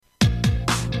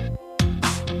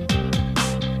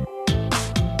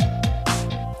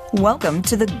Welcome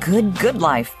to the Good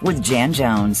Life with Jan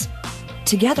Jones.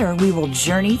 Together, we will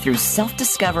journey through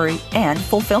self-discovery and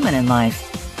fulfillment in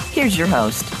life. Here's your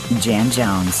host, Jan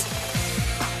Jones.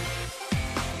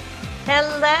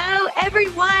 Hello,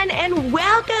 everyone, and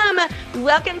welcome.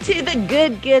 Welcome to the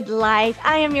Good Life.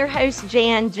 I am your host,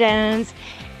 Jan Jones,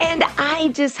 and I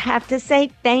just have to say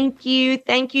thank you.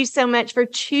 Thank you so much for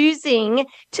choosing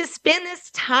to spend this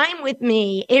time with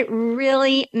me. It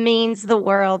really means the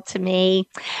world to me.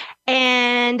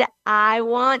 And I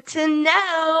want to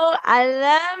know, I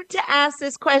love to ask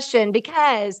this question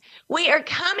because we are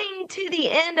coming to the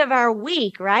end of our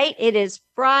week, right? It is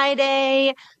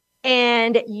Friday.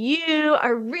 And you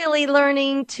are really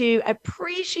learning to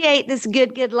appreciate this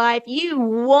good life. You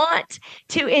want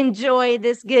to enjoy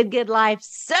this good life.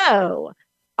 So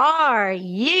are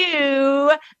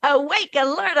you awake,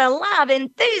 alert, alive,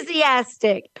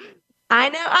 enthusiastic? I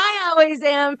know I always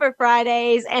am for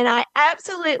Fridays, and I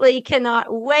absolutely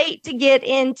cannot wait to get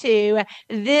into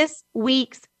this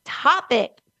week's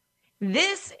topic.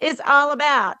 This is all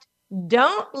about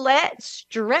don't let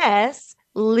stress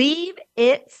leave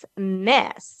its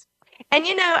mess. And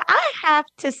I have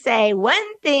to say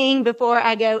one thing before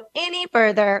I go any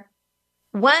further.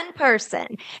 One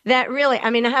person that really,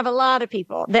 I have a lot of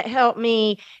people that help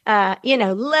me,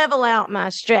 level out my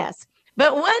stress.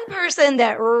 But one person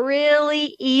that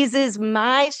really eases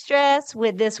my stress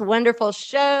with this wonderful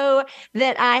show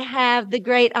that I have the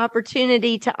great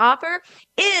opportunity to offer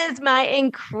is my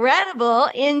incredible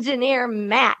engineer,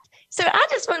 Matt. So I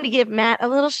just wanted to give Matt a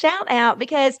little shout out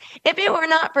because if it were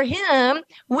not for him,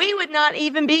 we would not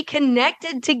even be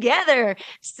connected together.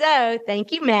 So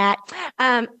thank you, Matt.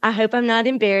 I hope I'm not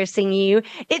embarrassing you.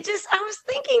 I was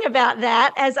thinking about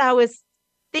that as I was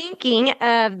thinking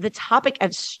of the topic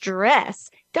of stress.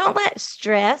 Don't let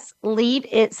stress leave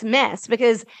its mess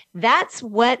because that's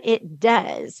what it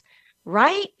does,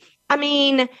 right?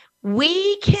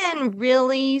 We can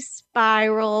really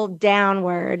spiral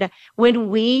downward when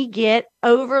we get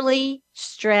overly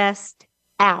stressed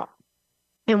out.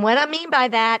 And what I mean by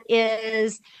that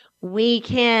is we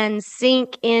can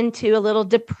sink into a little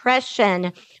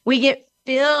depression. We get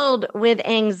filled with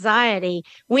anxiety.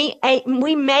 We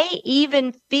may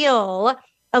even feel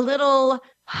a little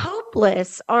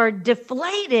hopeless or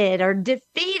deflated or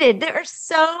defeated. There are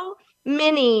so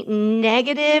many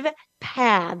negative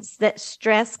paths that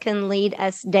stress can lead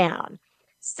us down.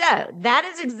 So that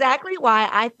is exactly why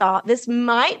I thought this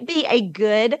might be a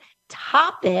good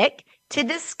topic to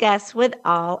discuss with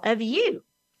all of you.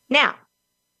 Now,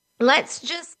 let's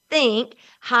just think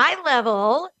high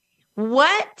level.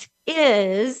 What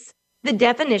is the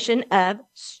definition of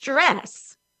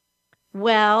stress?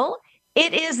 Well,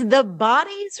 it is the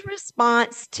body's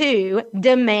response to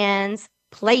demands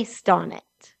placed on it.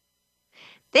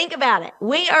 Think about it.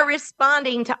 We are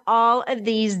responding to all of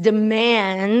these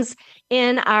demands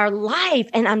in our life.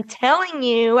 And I'm telling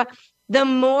you, the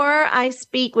more I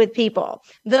speak with people,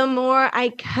 the more I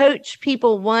coach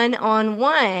people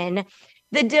one-on-one,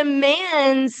 the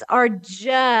demands are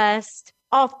just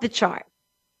off the chart.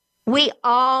 We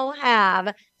all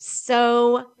have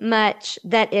so much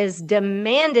that is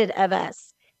demanded of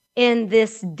us in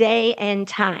this day and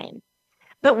time.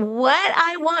 But what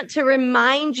I want to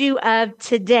remind you of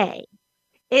today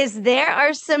is there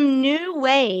are some new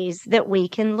ways that we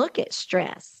can look at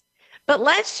stress. But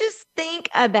let's just think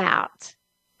about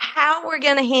how we're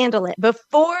going to handle it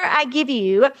before I give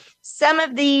you some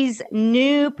of these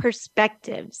new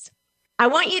perspectives. I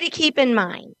want you to keep in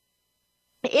mind,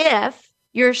 if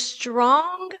you're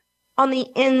strong on the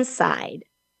inside,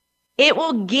 it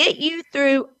will get you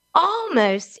through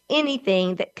almost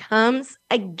anything that comes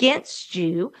against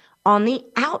you on the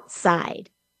outside.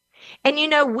 And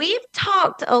we've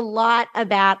talked a lot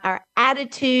about our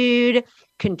attitude,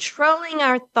 controlling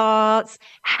our thoughts,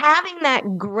 having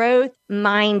that growth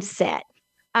mindset.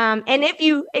 And if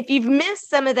you've missed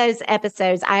some of those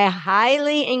episodes, I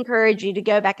highly encourage you to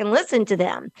go back and listen to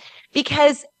them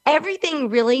because everything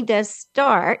really does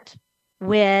start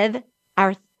with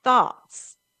our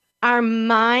thoughts. Our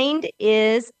mind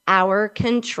is our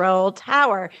control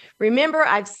tower. Remember,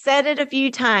 I've said it a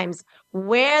few times,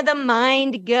 where the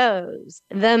mind goes,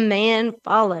 the man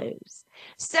follows.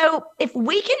 So if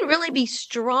we can really be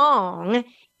strong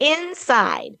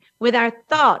inside with our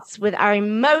thoughts, with our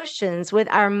emotions, with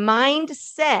our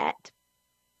mindset,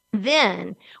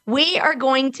 then we are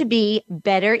going to be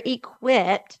better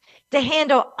equipped to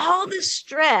handle all the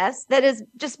stress that is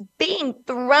just being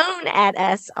thrown at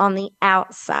us on the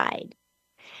outside.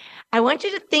 I want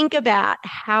you to think about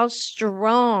how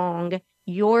strong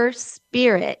your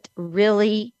spirit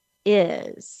really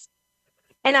is.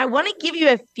 And I want to give you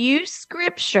a few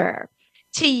scripture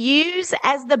to use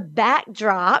as the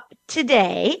backdrop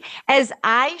today as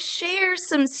I share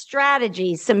some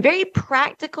strategies, some very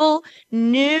practical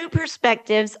new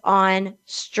perspectives on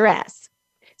stress.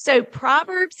 So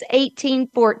Proverbs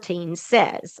 18:14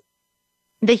 says,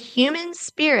 the human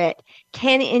spirit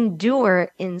can endure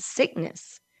in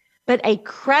sickness, but a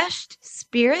crushed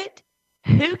spirit,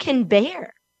 who can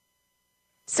bear?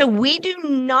 So we do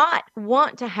not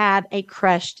want to have a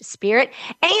crushed spirit,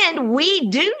 and we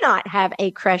do not have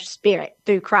a crushed spirit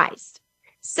through Christ.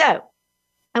 So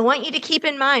I want you to keep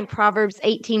in mind Proverbs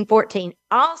 18:14.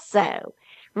 Also,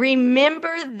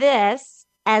 remember this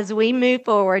as we move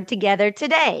forward together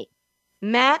today.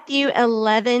 Matthew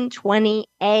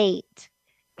 11:28.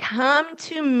 Come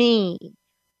to me,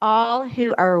 all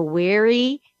who are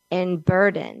weary and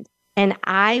burdened, and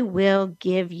I will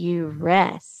give you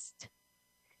rest.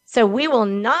 So we will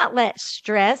not let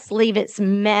stress leave its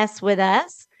mess with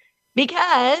us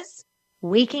because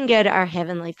we can go to our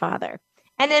Heavenly Father.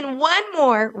 And then one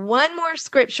more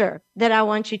scripture that I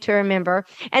want you to remember.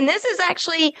 And this is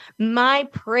actually my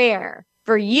prayer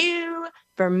for you,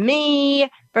 for me,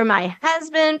 for my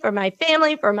husband, for my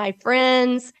family, for my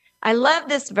friends. I love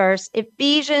this verse,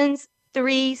 Ephesians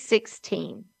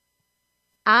 3:16.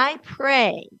 I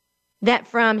pray that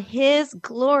from his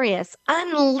glorious,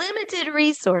 unlimited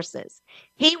resources,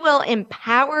 he will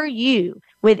empower you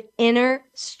with inner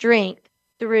strength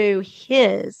through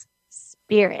his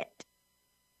Spirit.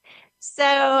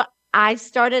 So I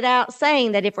started out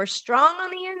saying that if we're strong on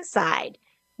the inside,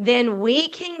 then we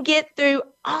can get through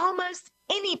almost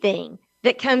anything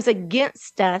that comes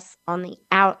against us on the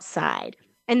outside.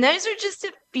 And those are just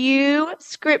a few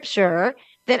scripture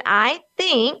that I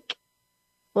think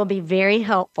will be very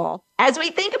helpful as we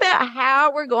think about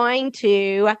how we're going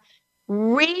to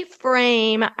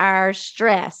reframe our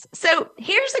stress. So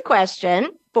here's a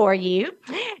question for you.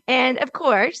 And of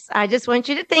course, I just want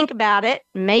you to think about it.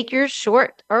 Make your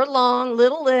short or long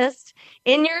little list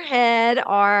in your head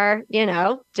or,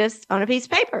 just on a piece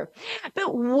of paper.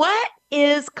 But what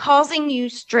is causing you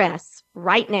stress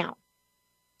right now?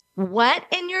 What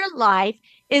in your life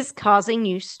is causing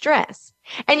you stress?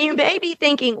 And you may be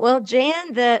thinking, well,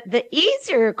 Jan, the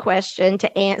easier question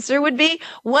to answer would be,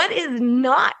 what is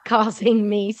not causing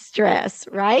me stress,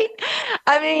 right?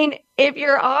 I mean, if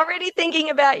you're already thinking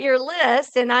about your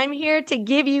list, and I'm here to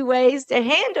give you ways to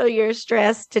handle your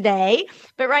stress today,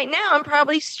 but right now I'm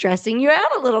probably stressing you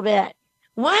out a little bit.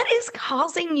 What is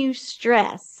causing you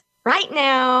stress right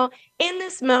now, in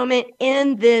this moment,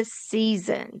 in this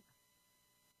season?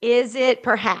 Is it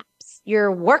perhaps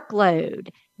your workload,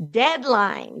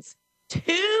 deadlines,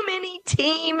 too many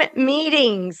team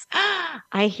meetings?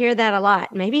 I hear that a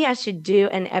lot. Maybe I should do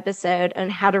an episode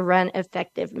on how to run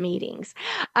effective meetings.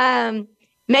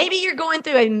 Maybe you're going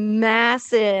through a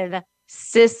massive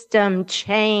system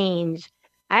change.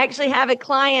 I actually have a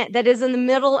client that is in the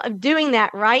middle of doing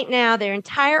that right now, their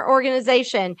entire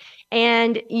organization.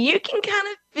 And you can kind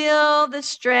of feel the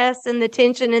stress and the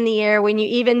tension in the air when you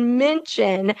even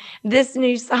mention this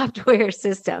new software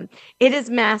system. It is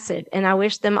massive, and I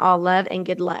wish them all love and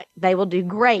good luck. They will do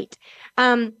great.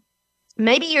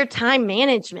 Maybe your time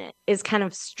management is kind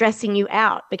of stressing you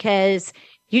out because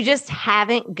you just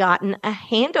haven't gotten a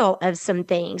handle of some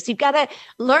things. You've got to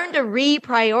learn to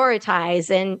reprioritize,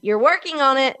 and you're working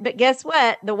on it. But guess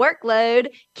what? The workload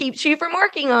keeps you from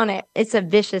working on it. It's a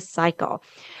vicious cycle.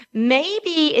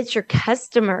 Maybe it's your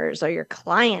customers or your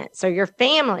clients or your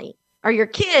family or your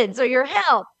kids or your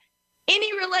health,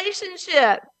 any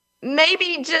relationship.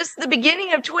 Maybe just the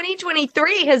beginning of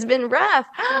 2023 has been rough.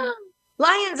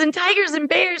 Lions and tigers and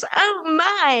bears. Oh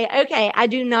my. Okay. I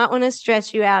do not want to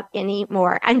stress you out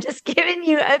anymore. I'm just giving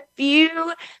you a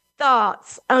few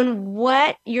thoughts on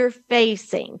what you're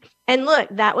facing. And look,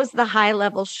 that was the high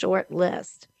level short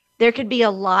list. There could be a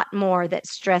lot more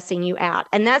that's stressing you out.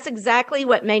 And that's exactly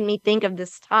what made me think of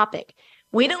this topic.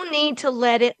 We don't need to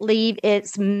let it leave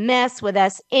its mess with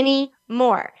us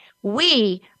anymore.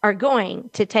 We are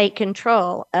going to take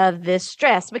control of this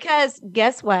stress because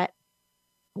guess what?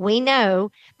 We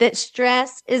know that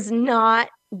stress is not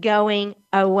going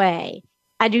away.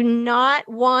 I do not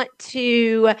want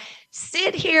to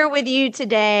sit here with you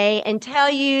today and tell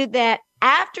you that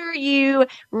after you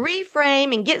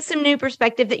reframe and get some new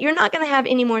perspective that you're not going to have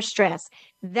any more stress.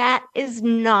 That is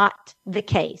not the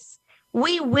case.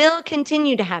 We will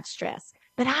continue to have stress,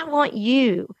 but I want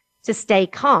you to stay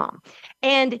calm.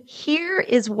 And here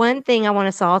is one thing I want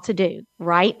us all to do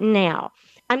right now.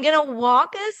 I'm going to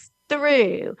walk us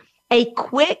through a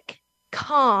quick,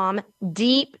 calm,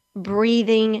 deep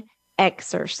breathing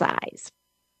exercise.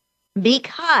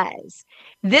 because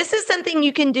this is something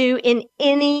you can do in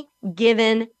any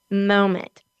given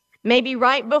moment. Maybe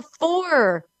right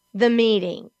before the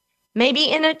meeting, maybe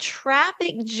in a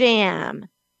traffic jam,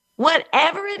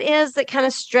 whatever it is that kind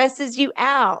of stresses you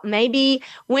out. Maybe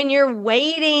when you're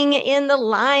waiting in the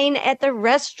line at the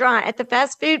restaurant, at the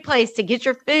fast food place to get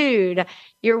your food,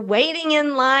 you're waiting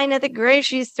in line at the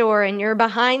grocery store and you're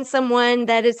behind someone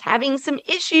that is having some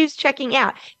issues checking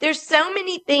out. There's so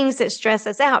many things that stress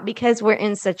us out because we're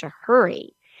in such a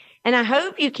hurry. And I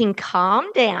hope you can calm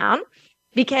down,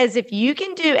 because if you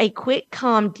can do a quick,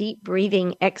 calm, deep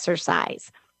breathing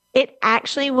exercise, it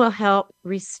actually will help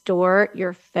restore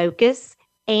your focus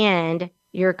and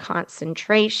your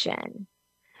concentration.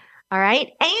 All right.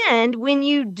 And when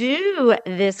you do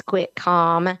this quick,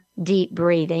 calm, deep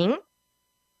breathing,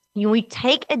 we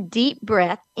take a deep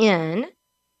breath in.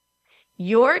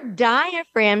 Your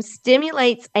diaphragm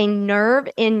stimulates a nerve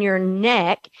in your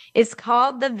neck. It's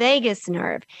called the vagus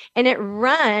nerve, and it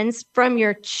runs from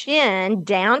your chin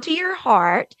down to your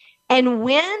heart. And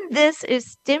when this is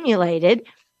stimulated,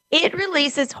 it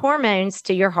releases hormones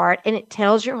to your heart, and it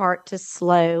tells your heart to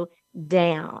slow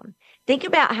down. Think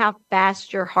about how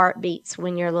fast your heart beats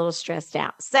when you're a little stressed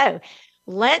out. So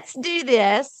let's do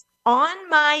this on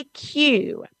my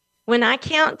cue. When I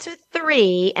count to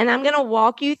 3, and I'm going to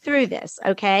walk you through this,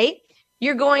 okay?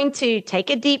 You're going to take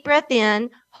a deep breath in,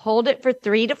 hold it for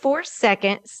 3 to 4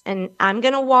 seconds, and I'm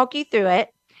going to walk you through it.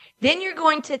 Then you're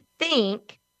going to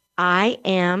think, I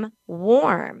am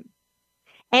warm.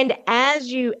 And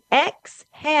as you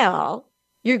exhale,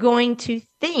 you're going to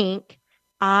think,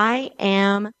 I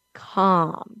am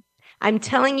calm. I'm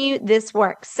telling you, this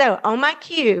works. So on my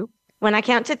cue, when I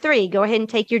count to 3, go ahead and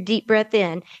take your deep breath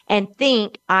in and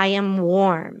think, I am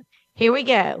warm. Here we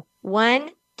go.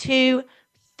 1, 2,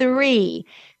 3.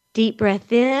 Deep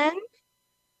breath in.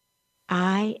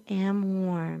 I am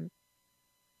warm.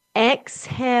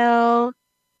 Exhale.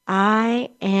 I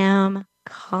am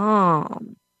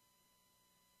calm.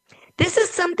 This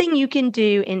is something you can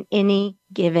do in any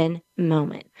given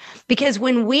moment, because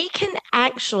when we can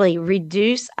actually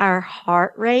reduce our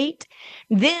heart rate,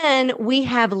 then we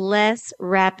have less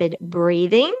rapid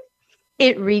breathing.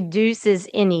 It reduces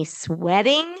any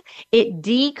sweating. It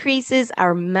decreases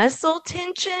our muscle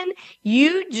tension.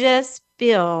 You just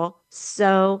feel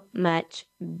so much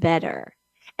better.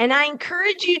 And I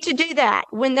encourage you to do that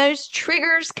when those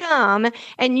triggers come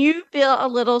and you feel a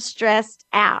little stressed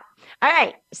out. All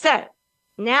right. So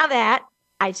now that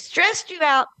I stressed you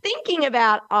out thinking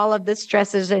about all of the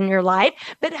stresses in your life,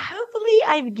 but hopefully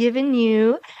I've given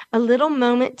you a little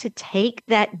moment to take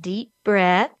that deep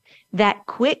breath, that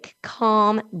quick,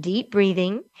 calm, deep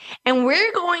breathing. And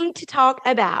we're going to talk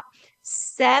about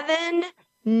 7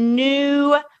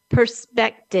 new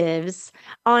perspectives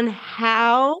on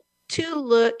how to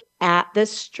look at the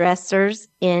stressors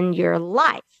in your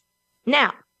life.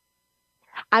 Now,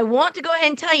 I want to go ahead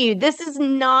and tell you, this is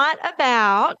not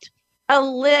about a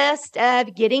list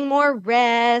of getting more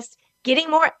rest, getting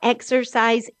more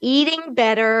exercise, eating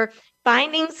better,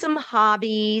 finding some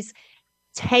hobbies,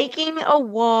 taking a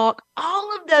walk.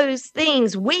 All of those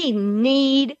things we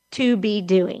need to be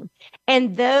doing.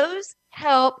 And those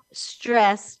help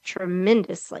stress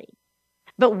tremendously.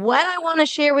 But what I want to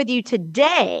share with you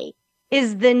today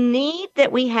is the need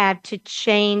that we have to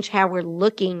change how we're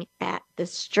looking at the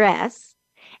stress.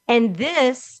 And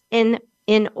this, in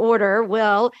order,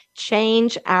 will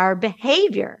change our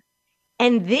behavior.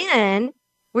 And then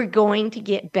we're going to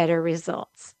get better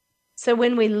results. So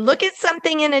when we look at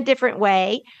something in a different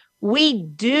way, we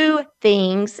do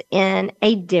things in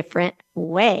a different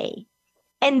way.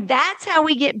 And that's how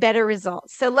we get better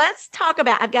results. So let's talk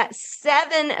about, I've got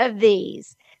 7 of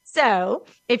these. So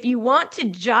if you want to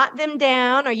jot them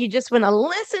down, or you just want to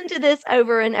listen to this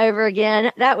over and over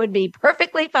again, that would be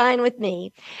perfectly fine with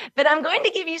me. But I'm going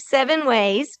to give you 7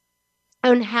 ways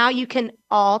on how you can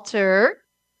alter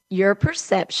your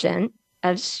perception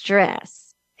of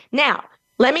stress. Now,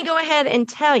 let me go ahead and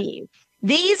tell you,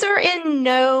 these are in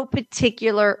no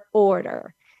particular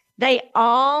order. They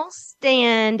all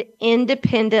stand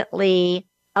independently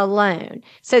alone.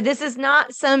 So this is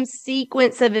not some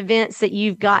sequence of events that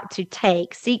you've got to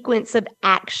take, sequence of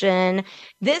action.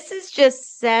 This is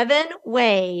just 7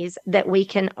 ways that we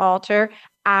can alter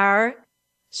our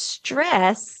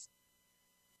stress,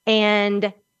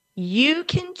 and you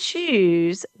can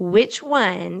choose which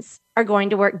ones are going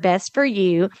to work best for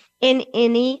you in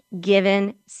any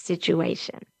given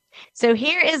situation. So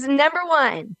here is number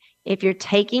 1. If you're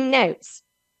taking notes,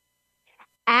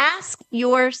 ask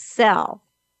yourself,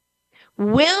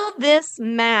 will this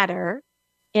matter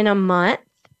in a month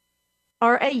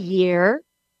or a year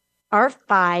or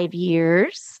 5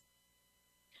 years.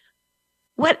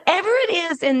 Whatever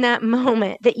it is in that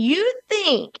moment that you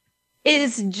think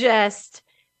is just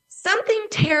something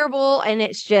terrible and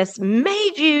it's just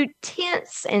made you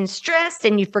tense and stressed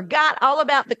and you forgot all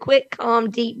about the quick, calm,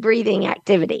 deep breathing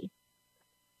activity.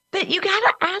 But you got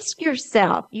to ask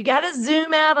yourself, you got to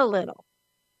zoom out a little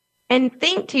and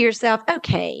think to yourself,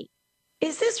 okay,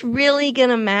 is this really going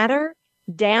to matter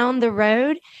down the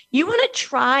road? You want to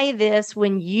try this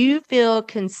when you feel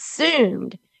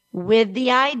consumed with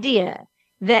the idea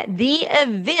that the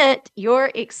event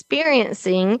you're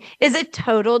experiencing is a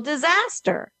total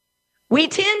disaster. We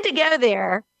tend to go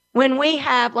there when we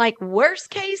have like worst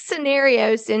case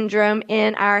scenario syndrome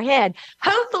in our head.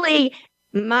 Hopefully,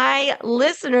 my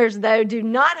listeners, though, do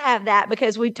not have that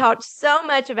because we talked so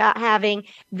much about having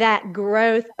that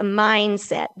growth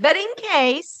mindset. But in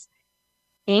case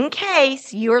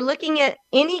you're looking at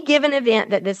any given event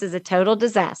that this is a total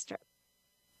disaster,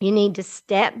 you need to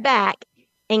step back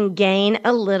and gain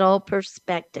a little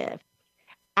perspective.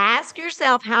 Ask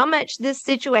yourself how much this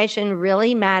situation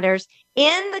really matters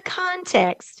in the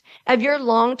context of your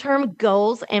long-term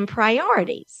goals and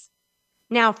priorities.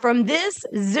 Now, from this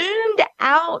zoomed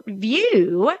out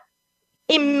view,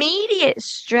 immediate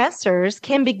stressors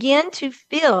can begin to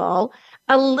feel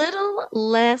a little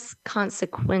less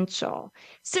consequential.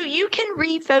 So you can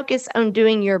refocus on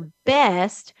doing your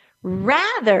best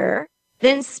rather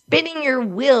than spinning your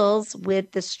wheels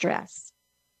with the stress.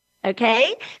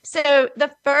 Okay? So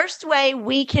the first way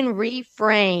we can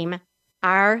reframe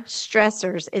our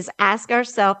stressors is ask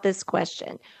ourselves this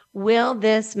question: will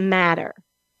this matter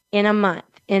in a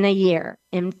month, in a year,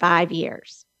 in 5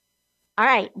 years? All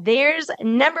right, there's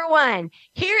number one.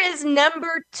 Here is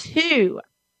number two.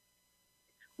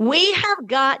 We have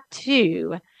got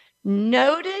to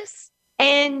notice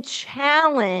and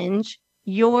challenge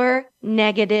your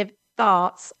negative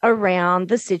thoughts around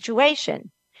the situation.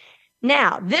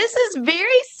 Now, this is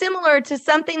very similar to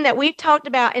something that we've talked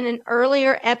about in an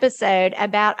earlier episode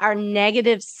about our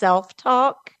negative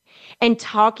self-talk and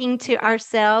talking to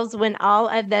ourselves when all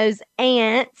of those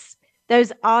ants,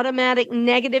 those automatic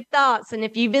negative thoughts, and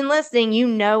if you've been listening, you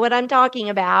know what I'm talking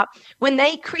about, when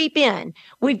they creep in,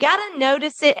 we've got to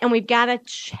notice it and we've got to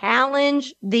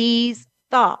challenge these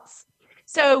thoughts.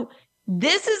 So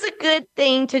this is a good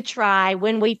thing to try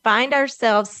when we find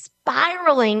ourselves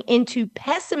spiraling into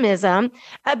pessimism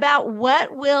about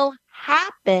what will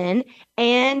happen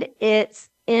and its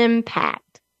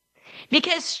impact.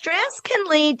 Because stress can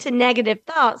lead to negative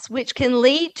thoughts, which can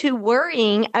lead to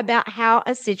worrying about how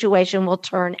a situation will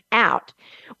turn out,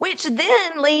 which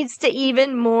then leads to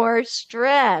even more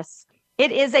stress.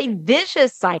 It is a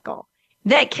vicious cycle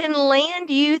that can land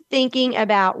you thinking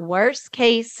about worst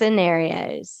case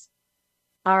scenarios.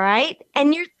 All right.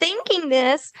 And you're thinking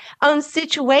this on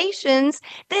situations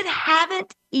that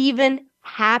haven't even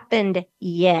happened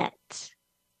yet.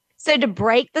 So to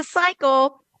break the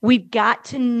cycle, we've got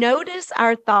to notice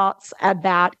our thoughts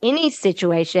about any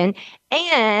situation,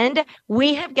 and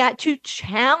we have got to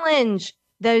challenge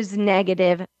those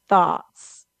negative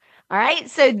thoughts. All right.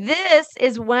 So this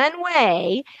is one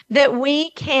way that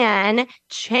we can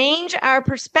change our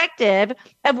perspective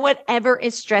of whatever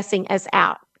is stressing us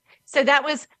out. So that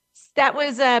was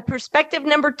perspective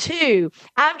number two.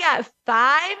 I've got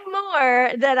 5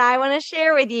 more that I want to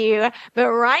share with you. But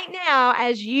right now,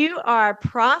 as you are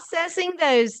processing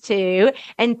those 2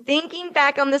 and thinking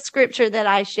back on the scripture that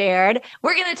I shared,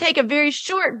 we're going to take a very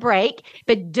short break.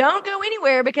 But don't go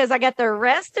anywhere because I got the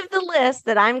rest of the list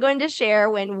that I'm going to share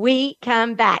when we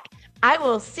come back. I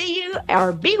will see you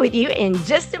or be with you in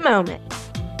just a moment.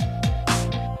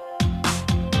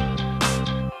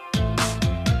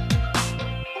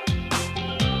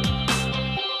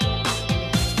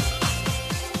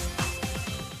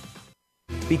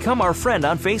 Become our friend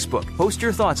on Facebook. Post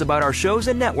your thoughts about our shows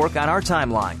and network on our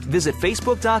timeline. Visit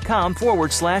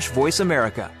Facebook.com/Voice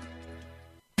America.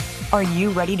 Are you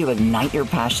ready to ignite your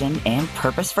passion and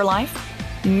purpose for life?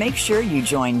 Make sure you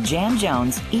join Jan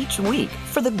Jones each week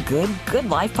for the Good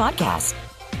Life podcast.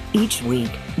 Each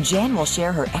week, Jan will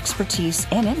share her expertise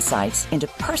and insights into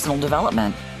personal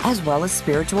development as well as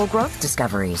spiritual growth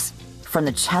discoveries. From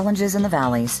the challenges in the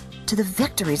valleys to the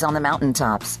victories on the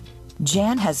mountaintops,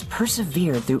 Jan has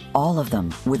persevered through all of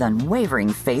them with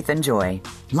unwavering faith and joy.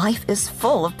 Life is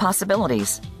full of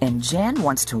possibilities, and Jan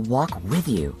wants to walk with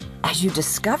you as you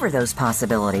discover those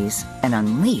possibilities and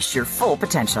unleash your full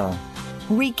potential.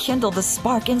 Rekindle the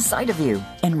spark inside of you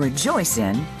and rejoice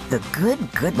in the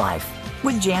Good Life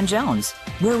with Jan Jones,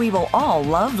 where we will all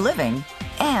love living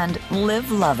and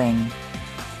live loving.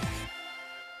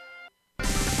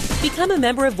 Become a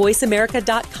member of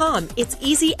VoiceAmerica.com. It's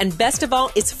easy and best of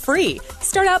all, it's free.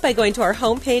 Start out by going to our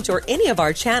homepage or any of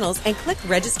our channels and click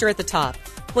register at the top.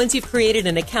 Once you've created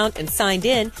an account and signed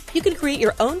in, you can create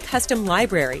your own custom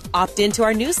library, opt into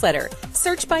our newsletter,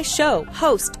 search by show,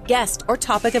 host, guest, or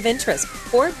topic of interest,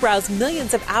 or browse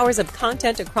millions of hours of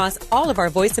content across all of our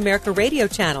Voice America radio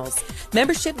channels.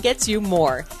 Membership gets you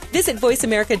more. Visit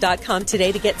VoiceAmerica.com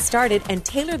today to get started and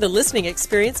tailor the listening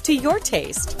experience to your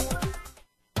taste.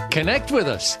 Connect with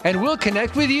us, and we'll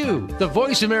connect with you. The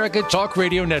Voice America Talk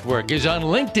Radio Network is on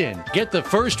LinkedIn. Get the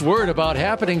first word about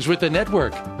happenings with the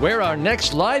network, where our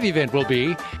next live event will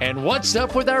be, and what's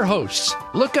up with our hosts.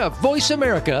 Look up Voice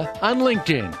America on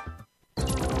LinkedIn.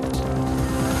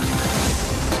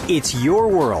 It's your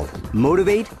world.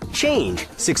 Motivate, change,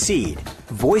 succeed.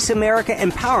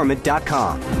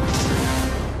 VoiceAmericaEmpowerment.com.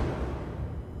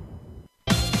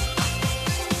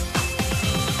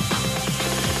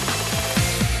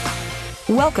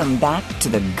 Welcome back to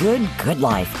The Good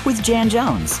Life with Jan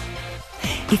Jones.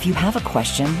 If you have a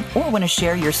question or want to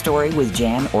share your story with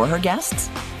Jan or her guests,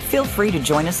 feel free to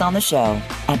join us on the show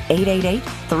at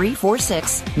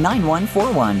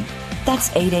 888-346-9141. That's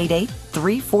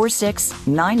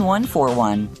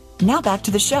 888-346-9141. Now back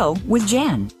to the show with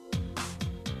Jan.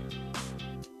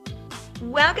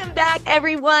 Welcome back,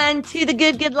 everyone, to The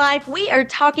Good Life. We are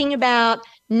talking about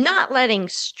not letting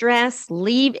stress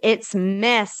leave its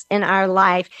mess in our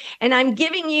life. And I'm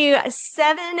giving you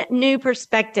 7 new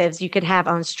perspectives you could have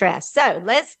on stress. So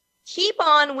let's keep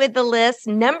on with the list.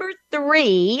 Number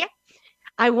 3,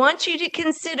 I want you to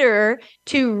consider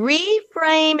to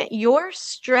reframe your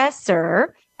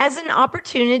stressor as an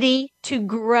opportunity to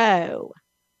grow.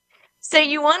 So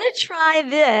you want to try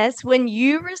this when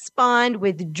you respond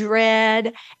with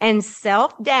dread and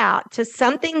self-doubt to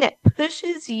something that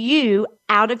pushes you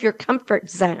out of your comfort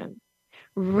zone.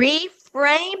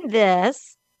 Reframe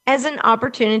this as an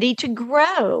opportunity to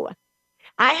grow.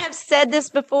 I have said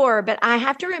this before, but I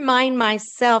have to remind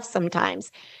myself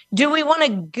sometimes, do we want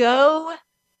to go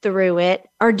through it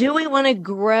or do we want to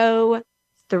grow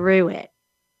through it?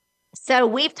 So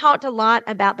we've talked a lot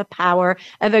about the power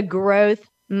of a growth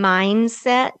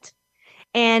mindset.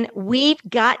 And we've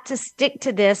got to stick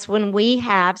to this when we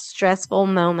have stressful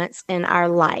moments in our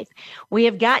life. We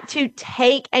have got to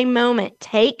take a moment,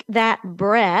 take that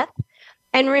breath,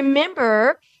 and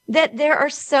remember that there are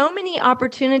so many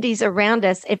opportunities around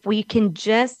us if we can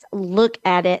just look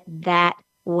at it that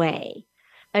way.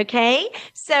 Okay?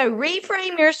 So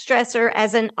reframe your stressor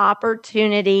as an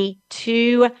opportunity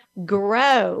to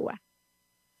grow,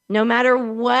 no matter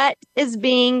what is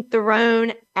being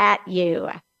thrown at you.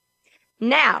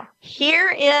 Now,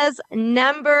 here is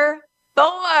number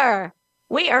 4.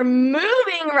 We are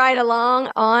moving right along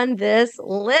on this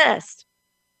list.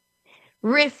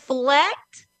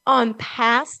 Reflect on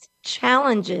past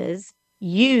challenges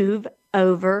you've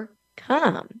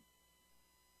overcome.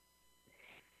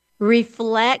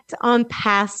 Reflect on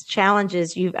past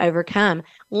challenges you've overcome.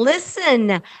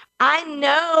 Listen, I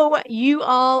know you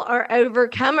all are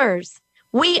overcomers.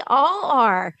 We all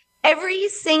are. Every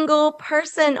single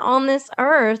person on this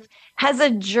earth has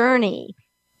a journey.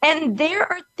 And there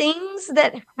are things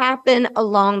that happen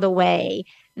along the way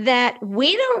that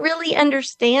we don't really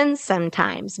understand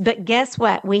sometimes. But guess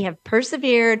what? We have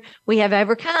persevered. We have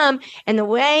overcome. And the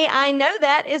way I know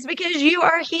that is because you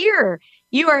are here.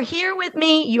 You are here with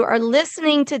me. You are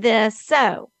listening to this.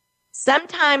 So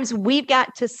sometimes we've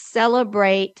got to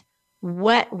celebrate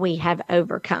what we have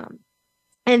overcome.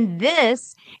 And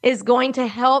this is going to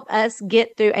help us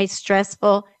get through a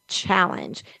stressful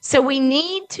challenge. So we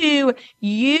need to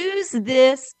use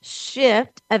this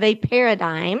shift of a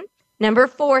paradigm. Number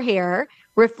 4 here,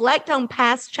 reflect on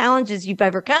past challenges you've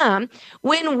overcome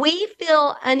when we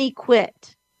feel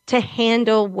unequipped to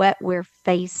handle what we're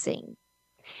facing.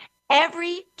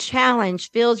 Every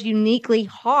challenge feels uniquely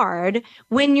hard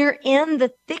when you're in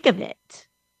the thick of it.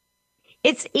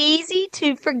 It's easy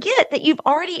to forget that you've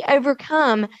already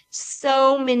overcome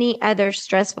so many other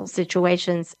stressful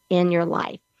situations in your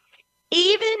life.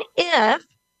 Even if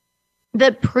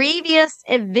the previous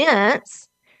events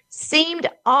seemed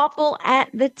awful at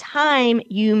the time,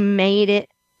 you made it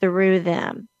through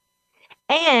them.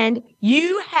 And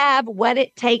you have what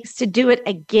it takes to do it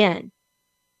again.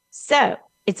 So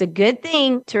it's a good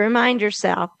thing to remind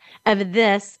yourself of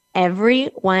this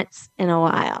every once in a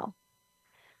while.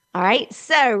 All right,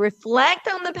 so reflect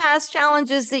on the past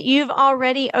challenges that you've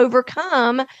already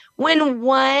overcome when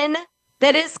one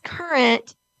that is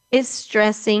current is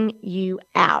stressing you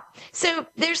out. So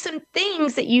there's some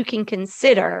things that you can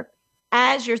consider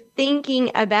as you're thinking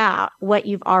about what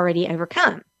you've already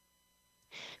overcome.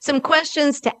 some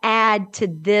questions to add to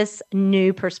this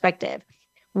new perspective.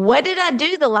 What did I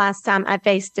do the last time I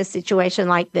faced a situation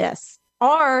like this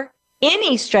or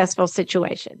any stressful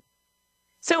situation?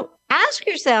 So ask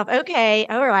yourself, okay,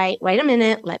 all right, wait a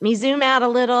minute. Let me zoom out a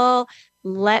little.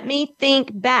 Let me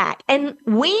think back. And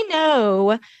we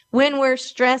know when we're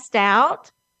stressed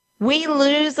out, we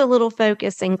lose a little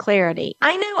focus and clarity.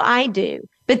 I know I do,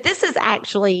 but this is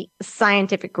actually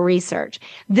scientific research.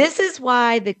 This is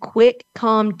why the quick,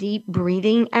 calm, deep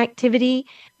breathing activity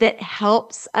that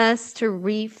helps us to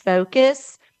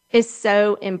refocus is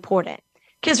so important.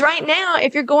 Because right now,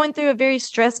 if you're going through a very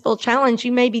stressful challenge,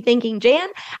 you may be thinking, Jan,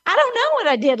 I don't know what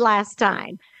I did last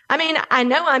time. I mean, I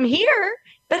know I'm here,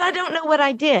 but I don't know what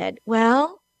I did.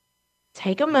 Well,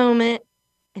 take a moment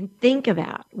and think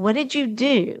about, what did you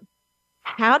do?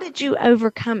 How did you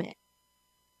overcome it?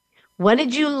 What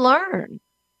did you learn?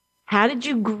 How did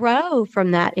you grow from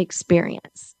that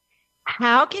experience?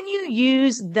 How can you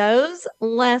use those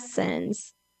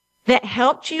lessons that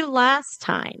helped you last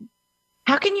time?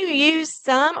 How can you use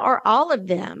some or all of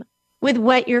them with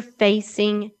what you're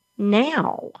facing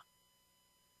now?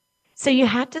 So you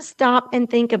have to stop and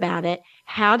think about it.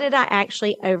 How did I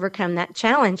actually overcome that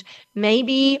challenge?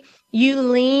 Maybe you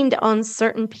leaned on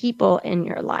certain people in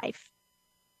your life.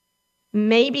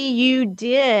 Maybe you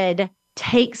did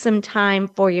take some time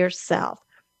for yourself.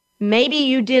 Maybe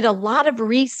you did a lot of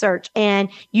research and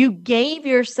you gave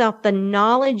yourself the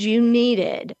knowledge you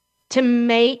needed to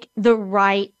make the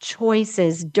right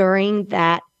choices during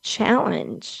that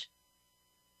challenge.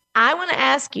 I want to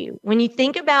ask you, when you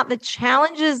think about the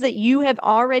challenges that you have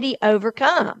already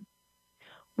overcome,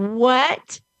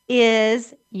 what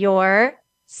is your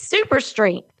super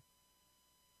strength?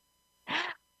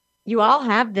 You all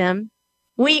have them.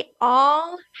 We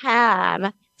all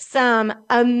have some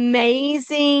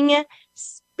amazing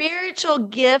spiritual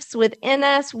gifts within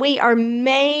us. We are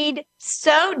made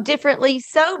so differently,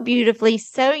 so beautifully,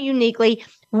 so uniquely.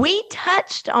 We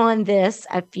touched on this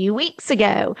a few weeks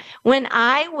ago when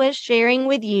I was sharing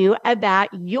with you about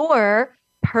your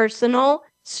personal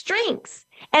strengths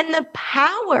and the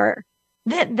power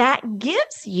that that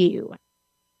gives you.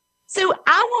 So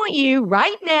I want you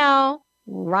right now,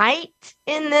 right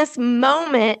in this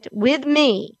moment with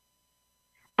me,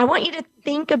 I want you to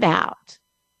think about,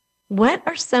 what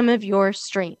are some of your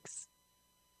strengths?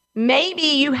 Maybe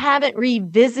you haven't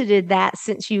revisited that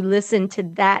since you listened to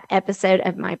that episode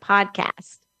of my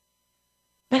podcast.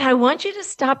 But I want you to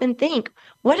stop and think,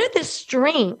 what are the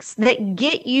strengths that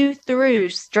get you through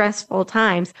stressful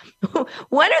times?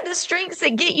 What are the strengths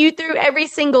that get you through every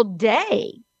single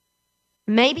day?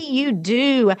 Maybe you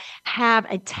do have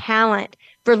a talent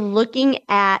for looking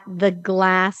at the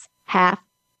glass half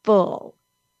full.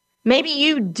 Maybe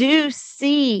you do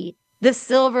see the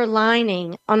silver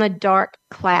lining on a dark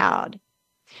cloud.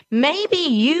 Maybe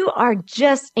you are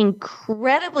just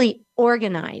incredibly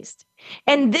organized,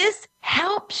 and this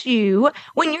helps you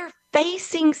when you're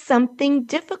facing something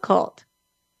difficult.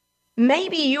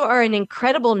 Maybe you are an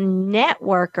incredible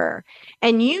networker,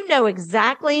 and you know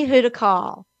exactly who to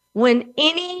call when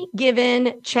any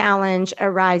given challenge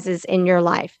arises in your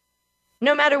life.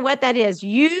 No matter what that is,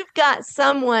 you've got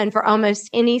someone for almost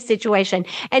any situation.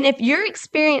 And if you're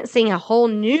experiencing a whole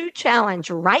new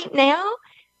challenge right now,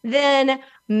 then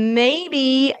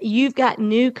maybe you've got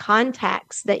new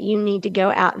contacts that you need to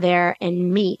go out there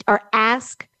and meet or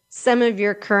ask some of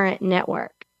your current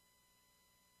network.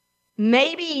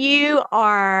 Maybe you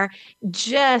are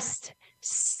just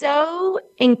so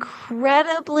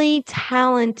incredibly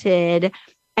talented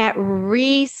at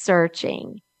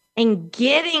researching and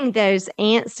getting those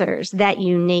answers that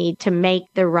you need to make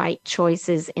the right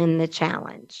choices in the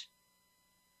challenge.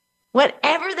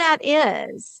 Whatever that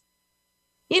is,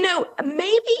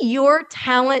 maybe your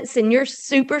talents and your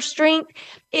super strength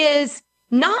is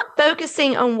not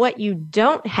focusing on what you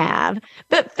don't have,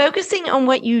 but focusing on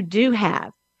what you do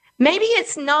have. Maybe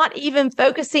it's not even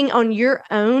focusing on your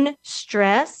own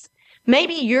stress.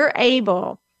 Maybe you're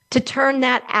able to turn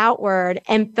that outward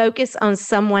and focus on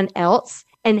someone else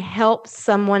and help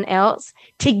someone else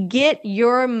to get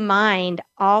your mind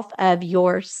off of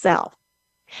yourself.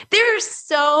 There are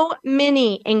so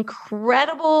many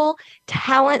incredible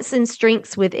talents and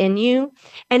strengths within you,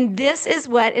 and this is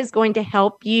what is going to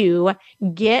help you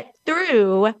get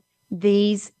through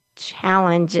these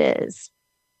challenges.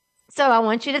 So I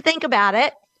want you to think about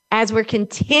it as we're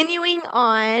continuing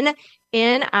on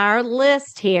in our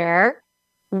list here.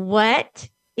 What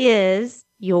is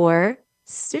your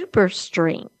super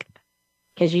strength?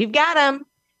 Because you've got them.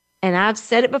 And I've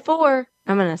said it before.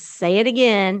 I'm going to say it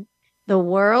again. The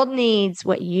world needs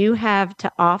what you have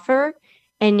to offer,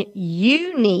 and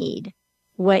you need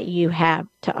what you have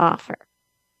to offer.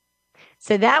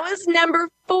 So that was number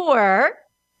 4,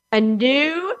 a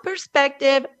new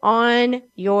perspective on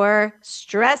your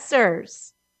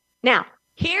stressors. Now,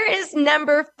 here is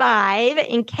number 5,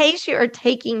 in case you are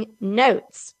taking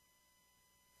notes.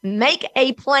 Make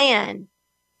a plan.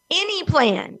 Any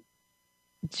plan.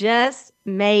 Just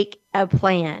make a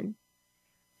plan.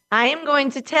 I am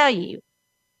going to tell you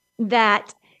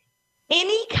that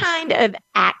any kind of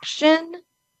action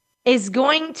is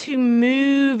going to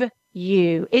move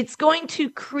you. It's going to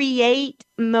create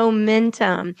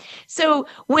momentum. So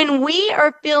when we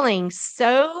are feeling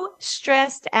so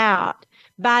stressed out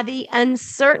by the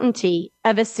uncertainty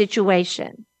of a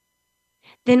situation,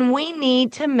 then we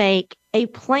need to make a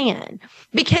plan,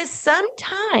 because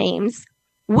sometimes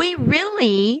we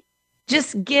really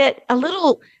just get a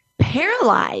little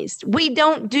paralyzed. We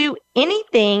don't do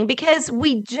anything because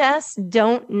we just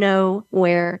don't know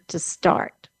where to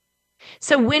start.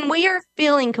 So when we are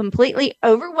feeling completely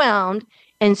overwhelmed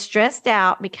and stressed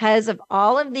out because of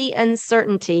all of the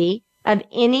uncertainty of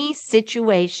any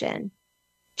situation,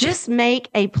 just make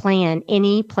a plan,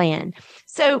 any plan.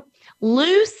 So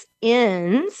loose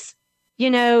ends,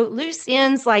 loose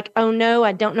ends like, oh no,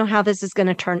 I don't know how this is going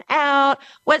to turn out.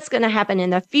 What's going to happen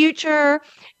in the future?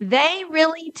 They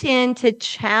really tend to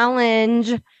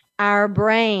challenge our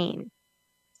brain.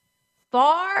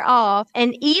 Far off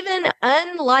and even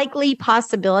unlikely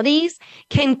possibilities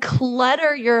can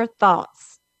clutter your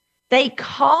thoughts. They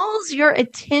cause your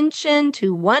attention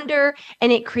to wonder,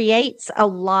 and it creates a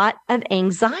lot of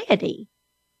anxiety.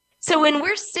 So when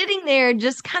we're sitting there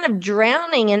just kind of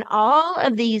drowning in all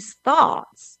of these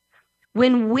thoughts,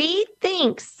 when we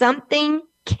think something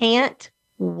can't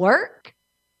work,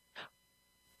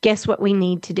 guess what we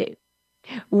need to do?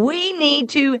 We need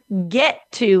to get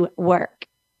to work.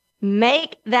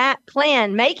 Make that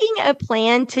plan. Making a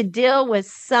plan to deal with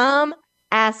some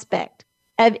aspect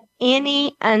of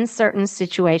any uncertain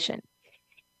situation.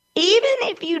 Even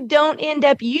if you don't end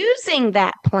up using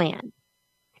that plan,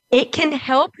 it can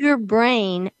help your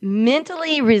brain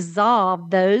mentally resolve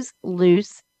those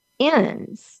loose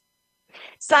ends.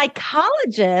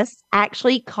 Psychologists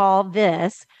actually call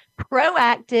this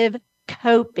proactive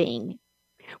coping,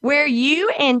 where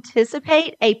you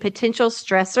anticipate a potential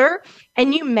stressor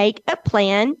and you make a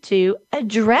plan to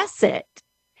address it.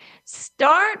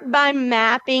 Start by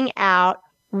mapping out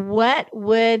what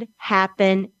would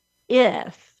happen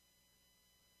if.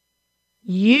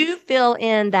 You fill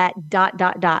in that ...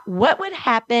 What would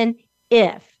happen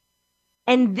if?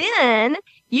 And then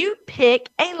you pick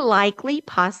a likely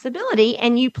possibility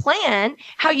and you plan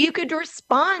how you could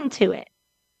respond to it.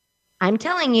 I'm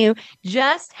telling you,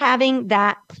 just having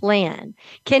that plan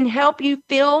can help you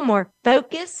feel more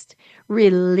focused,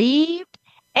 relieved,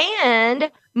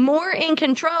 and more in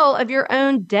control of your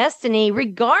own destiny,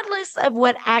 regardless of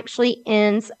what actually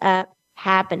ends up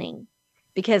happening.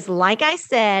 Because like I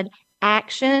said,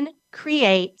 action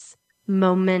creates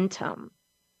momentum.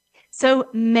 So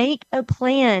make a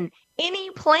plan,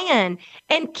 any plan,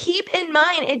 and keep in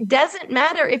mind, it doesn't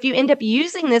matter if you end up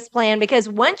using this plan, because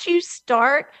once you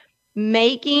start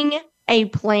making a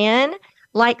plan,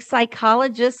 like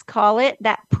psychologists call it,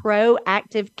 that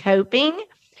proactive coping,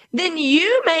 then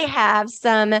you may have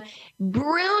some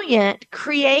brilliant,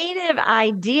 creative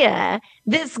idea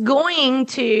that's going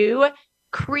to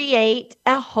create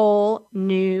a whole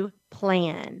new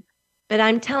plan. But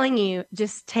I'm telling you,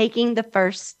 just taking the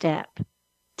first step.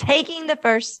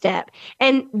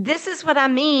 And this is what I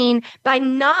mean by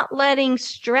not letting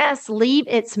stress leave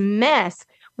its mess.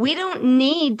 We don't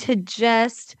need to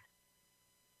just,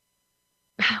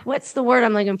 what's the word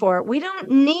I'm looking for? We don't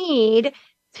need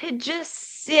to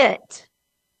just sit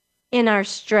in our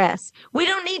stress. We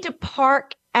don't need to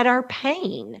park at our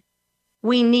pain.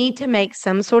 We need to make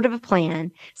some sort of a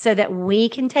plan so that we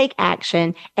can take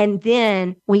action, and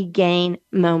then we gain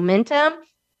momentum.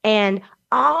 And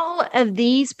all of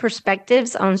these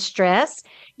perspectives on stress,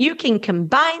 you can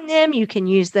combine them. You can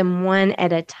use them one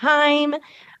at a time.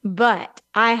 But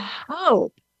I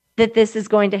hope that this is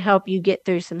going to help you get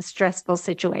through some stressful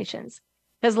situations.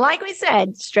 Because like we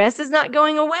said, stress is not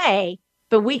going away,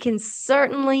 but we can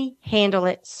certainly handle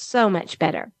it so much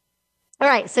better. All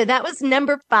right, so that was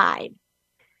number 5.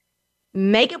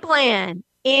 Make a plan,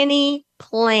 any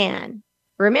plan.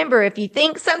 Remember, if you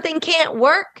think something can't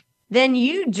work, then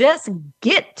you just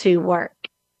get to work.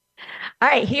 All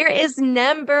right, here is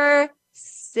number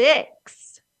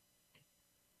 6.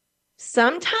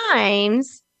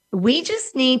 Sometimes we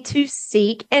just need to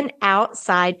seek an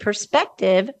outside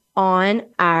perspective on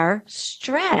our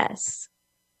stress.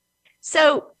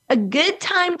 So A good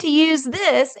time to use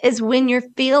this is when you're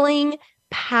feeling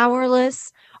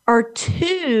powerless or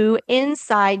too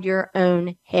inside your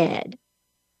own head.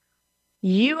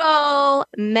 You all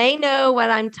may know what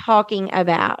I'm talking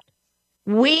about.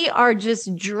 We are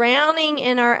just drowning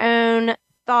in our own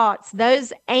thoughts.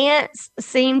 Those ants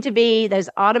seem to be those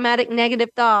automatic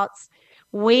negative thoughts.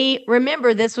 We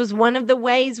remember this was one of the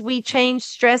ways we change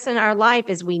stress in our life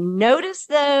is we notice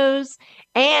those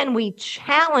and we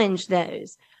challenge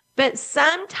those. But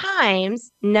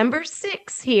sometimes, number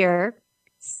 6 here,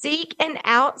 seek an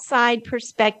outside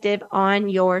perspective on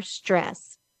your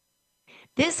stress.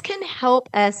 This can help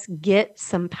us get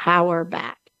some power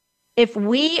back. If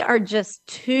we are just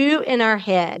too in our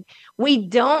head, we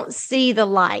don't see the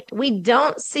light. We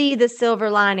don't see the silver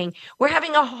lining. We're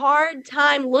having a hard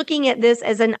time looking at this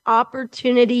as an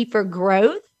opportunity for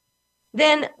growth.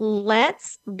 Then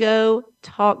let's go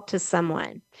talk to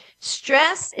someone.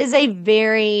 Stress is a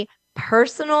very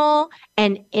personal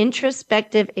and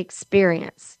introspective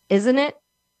experience, isn't it?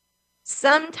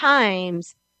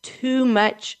 Sometimes too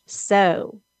much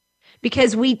so,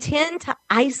 because we tend to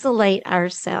isolate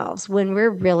ourselves when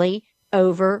we're really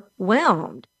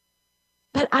overwhelmed.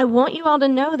 But I want you all to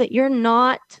know that you're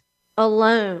not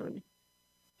alone.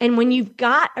 And when you've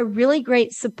got a really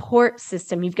great support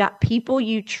system, you've got people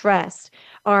you trust,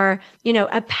 or,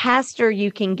 a pastor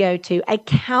you can go to, a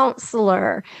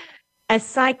counselor, a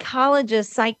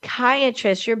psychologist,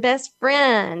 psychiatrist, your best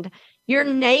friend, your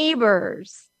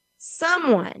neighbors,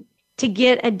 someone to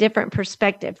get a different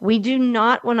perspective. We do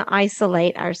not want to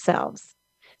isolate ourselves.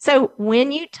 So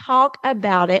when you talk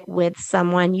about it with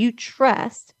someone you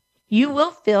trust, you will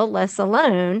feel less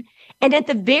alone. And at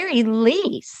the very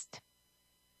least,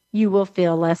 you will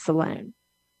feel less alone.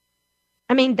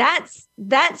 I mean, that's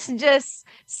just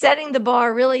setting the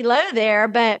bar really low there,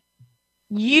 but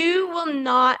you will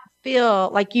not feel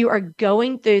like you are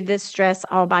going through this stress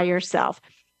all by yourself.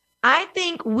 I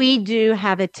think we do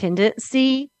have a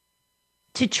tendency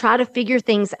to try to figure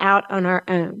things out on our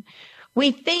own.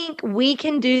 We think we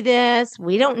can do this.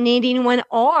 We don't need anyone,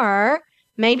 or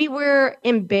maybe we're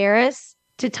embarrassed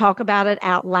to talk about it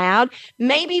out loud.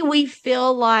 Maybe we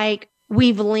feel like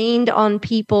we've leaned on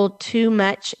people too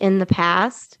much in the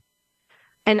past.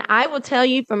 And I will tell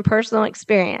you from personal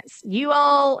experience, you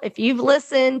all, if you've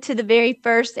listened to the very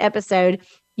first episode,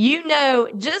 you know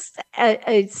just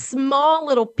a small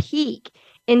little peek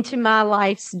into my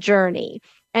life's journey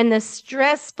and the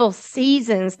stressful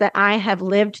seasons that I have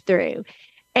lived through.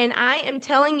 And I am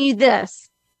telling you this,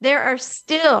 there are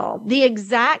still the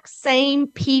exact same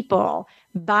people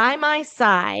by my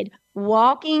side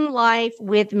walking life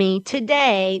with me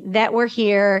today that were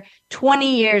here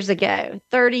 20 years ago,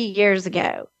 30 years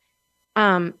ago.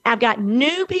 I've got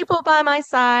new people by my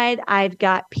side. I've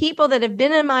got people that have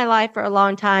been in my life for a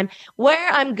long time. Where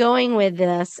I'm going with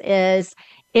this is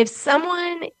if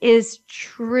someone is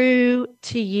true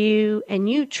to you and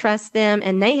you trust them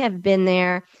and they have been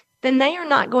there, then they are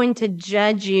not going to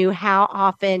judge you how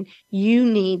often you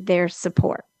need their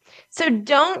support. So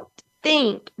don't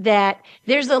think that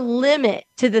there's a limit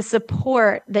to the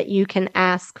support that you can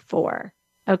ask for.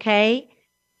 Okay.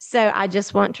 So I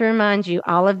just want to remind you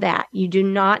all of that. You do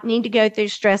not need to go through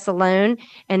stress alone.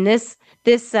 And this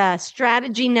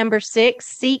strategy number 6,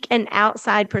 seek an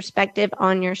outside perspective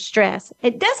on your stress.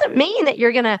 It doesn't mean that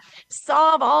you're going to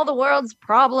solve all the world's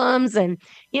problems and,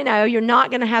 you're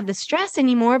not going to have the stress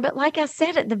anymore. But like I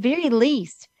said, at the very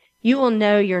least, you will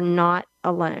know you're not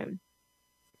alone.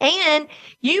 And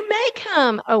you may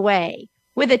come away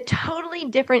with a totally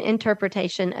different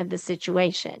interpretation of the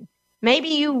situation. Maybe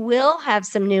you will have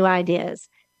some new ideas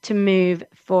to move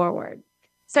forward.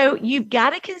 So you've got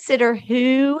to consider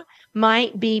who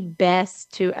might be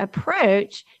best to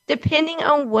approach depending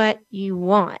on what you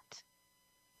want.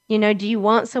 Do you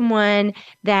want someone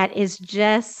that is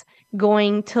just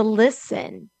going to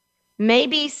listen?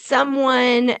 Maybe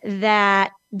someone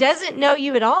that doesn't know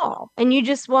you at all, and you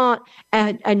just want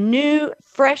a new,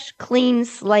 fresh, clean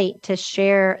slate to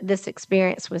share this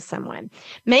experience with someone.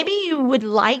 Maybe you would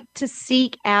like to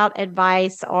seek out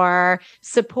advice or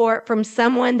support from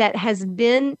someone that has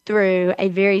been through a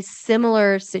very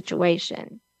similar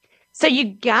situation. So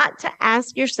you got to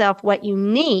ask yourself what you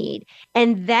need,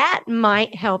 and that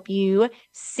might help you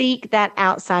seek that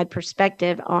outside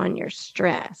perspective on your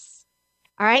stress.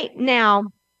 All right. Now,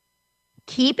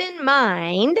 keep in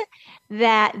mind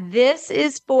that this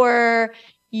is for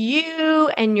you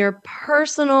and your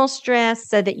personal stress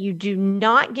so that you do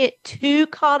not get too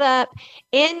caught up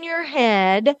in your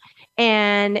head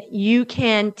and you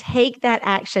can take that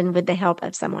action with the help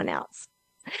of someone else.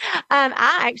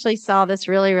 I actually saw this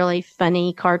really, really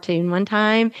funny cartoon one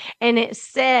time, and it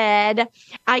said,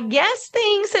 I guess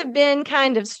things have been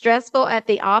kind of stressful at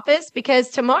the office because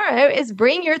tomorrow is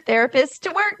Bring Your Therapist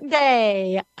to Work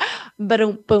Day.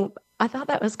 Boom, boom. I thought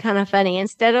that was kind of funny.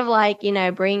 Instead of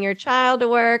bring your child to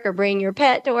work or bring your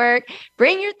pet to work,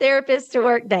 bring your therapist to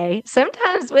work day.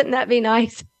 Sometimes wouldn't that be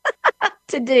nice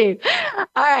to do?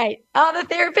 All right. All the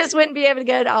therapists wouldn't be able to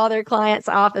go to all their clients'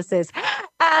 offices.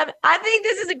 I think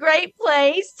this is a great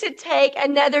place to take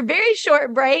another very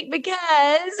short break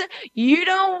because you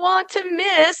don't want to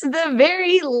miss the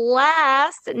very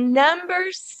last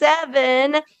number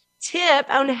 7 tip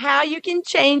on how you can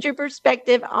change your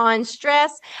perspective on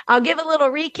stress. I'll give a little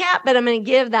recap, but I'm going to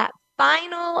give that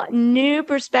final new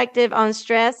perspective on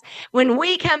stress when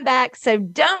we come back. So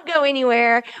don't go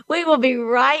anywhere. We will be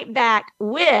right back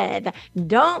with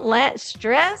Don't Let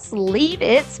Stress Leave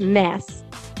Its Mess.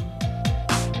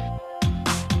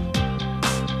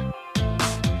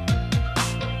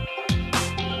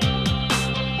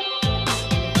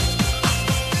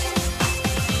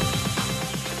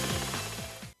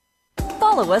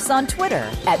 Follow us on Twitter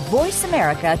at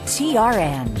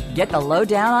VoiceAmericaTRN. Get the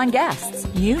lowdown on guests,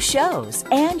 new shows,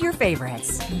 and your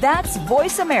favorites. That's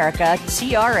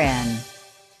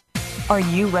VoiceAmericaTRN. Are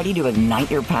you ready to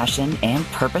ignite your passion and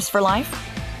purpose for life?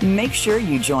 Make sure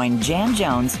you join Jan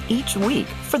Jones each week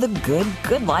for the Good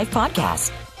Life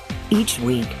podcast. Each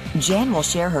week, Jan will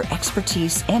share her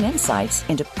expertise and insights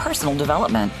into personal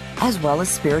development as well as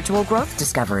spiritual growth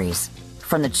discoveries.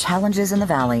 From the challenges in the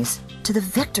valleys to the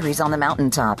victories on the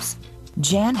mountaintops,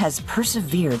 Jan has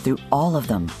persevered through all of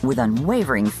them with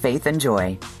unwavering faith and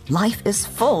joy. Life is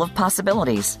full of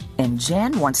possibilities, and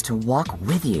Jan wants to walk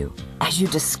with you as you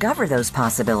discover those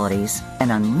possibilities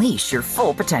and unleash your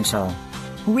full potential.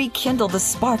 Rekindle the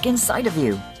spark inside of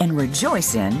you and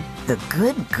rejoice in the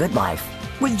Good Life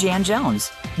with Jan Jones,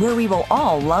 where we will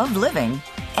all love living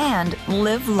and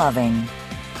live loving.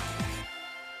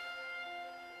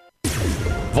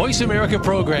 Voice America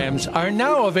programs are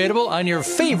now available on your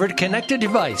favorite connected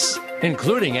device,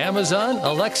 including Amazon,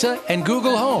 Alexa, and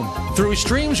Google Home. Through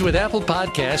streams with Apple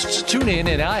Podcasts, TuneIn,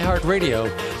 and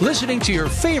iHeartRadio, listening to your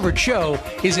favorite show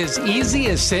is as easy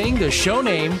as saying the show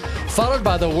name followed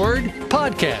by the word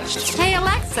podcast. Hey,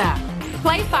 Alexa,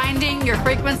 play Finding Your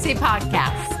Frequency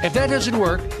podcast. If that doesn't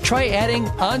work, try adding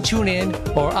on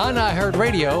TuneIn or on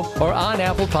iHeartRadio or on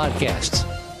Apple Podcasts.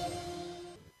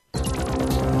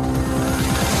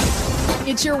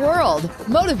 It's your world.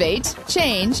 Motivate,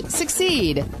 change,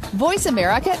 succeed.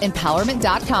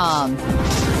 VoiceAmericaEmpowerment.com.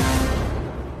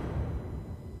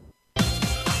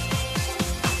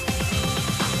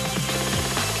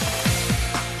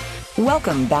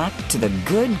 Welcome back to the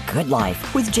Good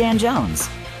Life with Jan Jones.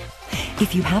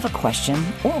 If you have a question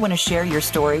or want to share your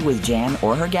story with Jan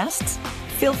or her guests,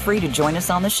 feel free to join us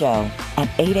on the show at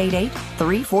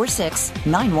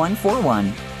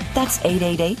 888-346-9141. That's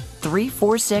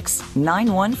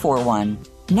 888-346-9141.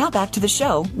 Now back to the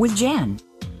show with Jan.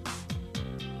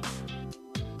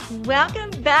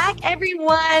 Welcome back,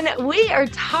 everyone. We are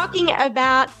talking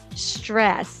about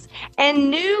stress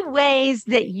and new ways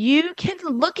that you can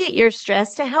look at your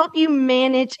stress to help you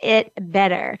manage it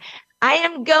better. I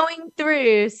am going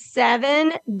through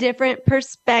 7 different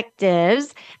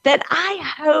perspectives that I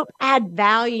hope add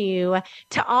value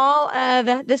to all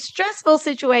of the stressful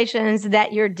situations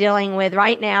that you're dealing with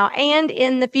right now and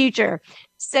in the future.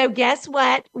 So guess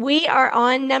what? We are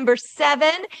on number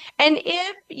 7. And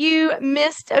if you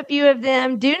missed a few of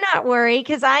them, do not worry,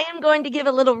 because I am going to give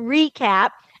a little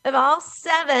recap of all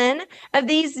 7 of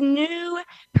these new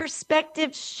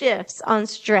perspective shifts on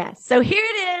stress. So here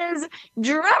it is.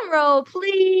 Drum roll,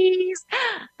 please.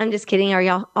 I'm just kidding. Are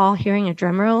y'all all hearing a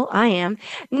drum roll? I am.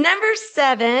 Number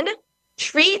 7,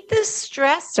 treat the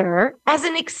stressor as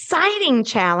an exciting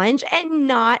challenge and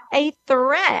not a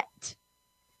threat.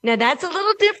 Now, that's a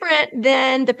little different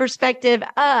than the perspective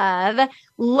of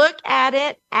look at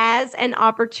it as an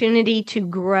opportunity to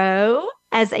grow,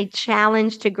 as a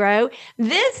challenge to grow.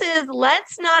 This is,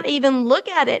 let's not even look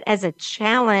at it as a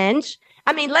challenge.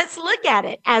 Let's look at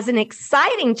it as an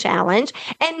exciting challenge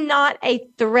and not a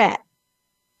threat.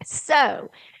 So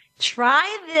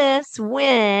try this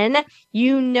when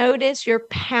you notice your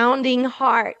pounding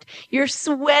heart, your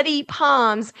sweaty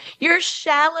palms, your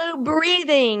shallow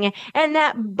breathing, and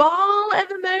that ball of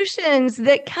emotions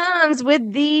that comes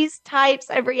with these types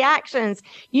of reactions.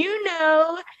 You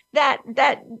know that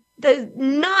the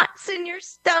knots in your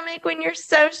stomach when you're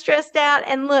so stressed out.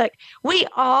 And look, we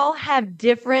all have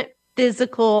different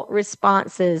physical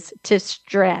responses to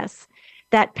stress.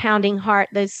 That pounding heart,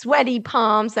 those sweaty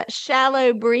palms, that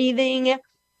shallow breathing.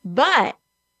 But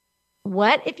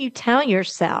What if you tell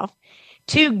yourself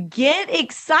to get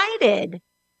excited,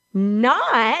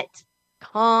 not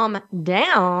calm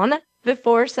down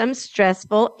before some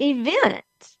stressful event?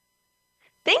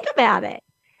 Think about it.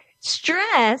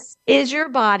 Stress is your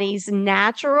body's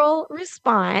natural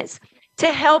response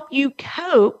to help you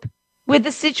cope with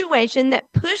the situation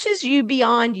that pushes you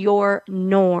beyond your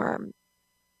norm.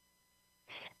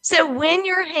 So when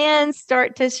your hands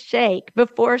start to shake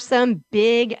before some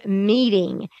big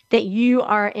meeting that you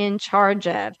are in charge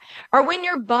of, or when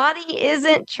your body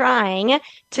isn't trying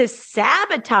to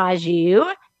sabotage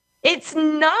you, it's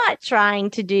not trying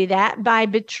to do that by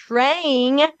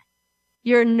betraying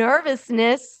your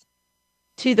nervousness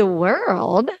to the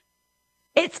world.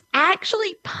 It's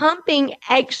actually pumping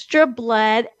extra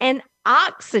blood and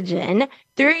oxygen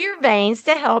through your veins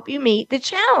to help you meet the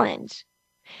challenge.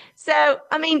 So,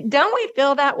 don't we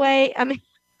feel that way? I'm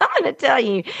going to tell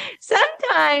you,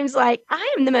 sometimes, I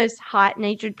am the most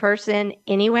hot-natured person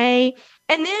anyway.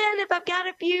 And then if I've got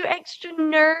a few extra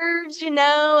nerves,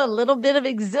 a little bit of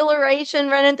exhilaration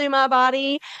running through my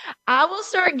body, I will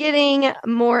start getting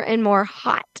more and more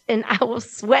hot and I will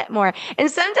sweat more. And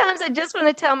sometimes I just want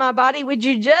to tell my body, would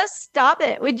you just stop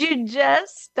it? Would you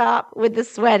just stop with the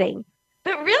sweating?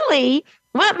 But really,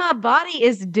 what my body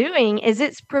is doing is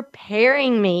it's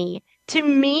preparing me to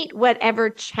meet whatever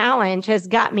challenge has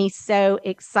got me so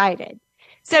excited.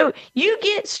 So you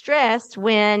get stressed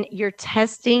when you're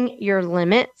testing your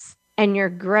limits and you're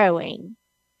growing,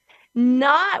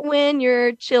 not when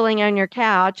you're chilling on your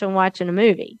couch and watching a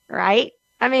movie, right?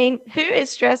 Who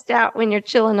is stressed out when you're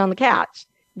chilling on the couch?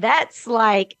 That's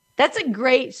a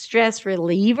great stress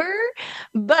reliever,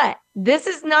 but this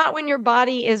is not when your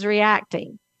body is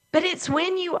reacting. But it's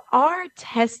when you are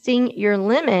testing your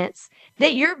limits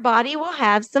that your body will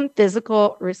have some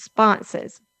physical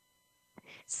responses.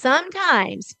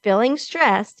 Sometimes feeling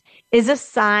stressed is a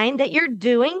sign that you're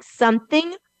doing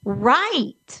something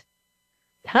right.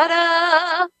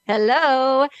 Ta-da!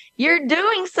 Hello! You're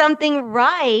doing something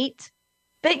right,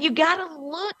 but you got to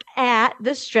look at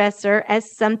the stressor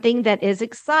as something that is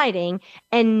exciting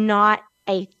and not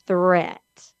a threat.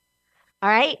 All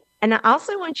right? And I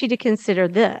also want you to consider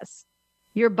this.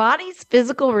 Your body's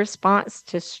physical response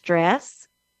to stress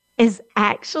is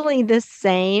actually the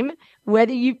same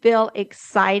whether you feel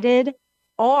excited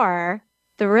or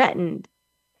threatened.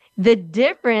 The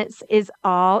difference is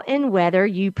all in whether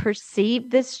you perceive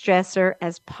the stressor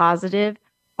as positive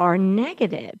or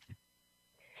negative.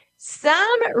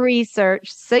 Some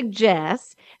research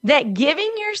suggests that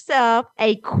giving yourself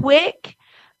a quick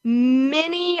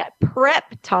mini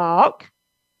prep talk,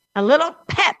 a little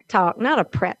pep talk, not a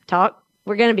prep talk.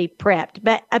 We're going to be prepped,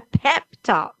 but a pep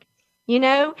talk. You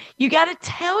got to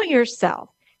tell yourself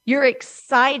you're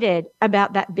excited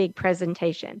about that big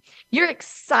presentation. You're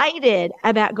excited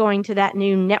about going to that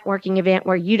new networking event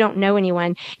where you don't know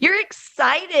anyone. You're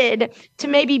excited to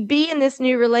maybe be in this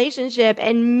new relationship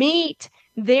and meet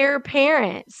their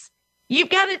parents. You've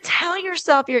got to tell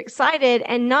yourself you're excited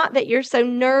and not that you're so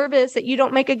nervous that you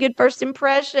don't make a good first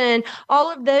impression,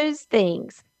 all of those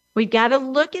things. We've got to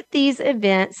look at these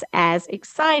events as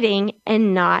exciting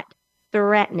and not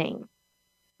threatening.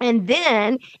 And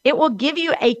then it will give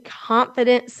you a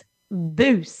confidence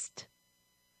boost.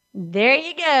 There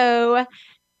you go.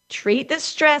 Treat the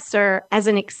stressor as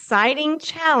an exciting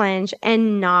challenge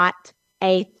and not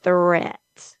a threat.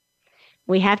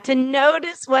 We have to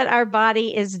notice what our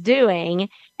body is doing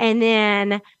and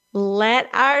then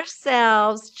let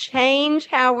ourselves change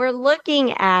how we're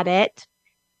looking at it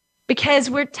because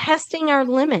we're testing our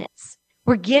limits.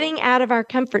 We're getting out of our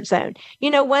comfort zone.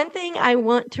 One thing I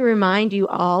want to remind you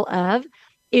all of,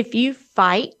 if you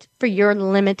fight for your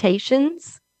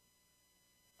limitations,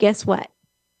 guess what?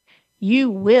 You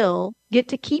will get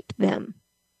to keep them.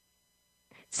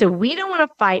 So we don't want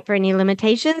to fight for any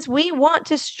limitations. We want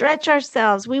to stretch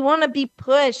ourselves. We want to be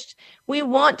pushed. We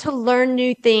want to learn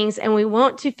new things, and we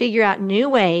want to figure out new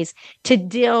ways to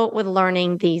deal with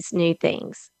learning these new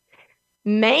things.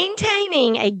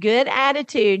 Maintaining a good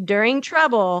attitude during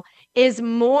trouble is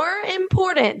more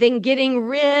important than getting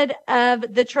rid of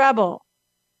the trouble.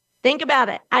 Think about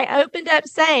it. I opened up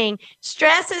saying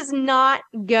stress is not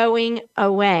going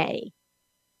away.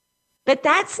 But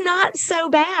that's not so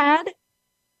bad.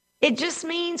 It just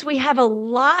means we have a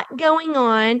lot going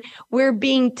on. We're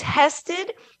being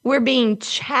tested. We're being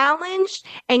challenged.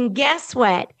 And guess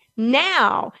what?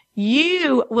 Now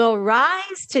you will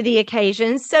rise to the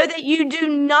occasion so that you do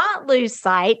not lose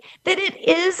sight that it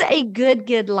is a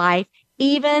good life,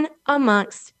 even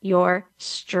amongst your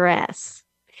stress.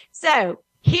 So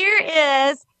here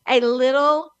is a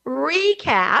little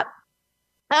recap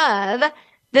of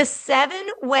the 7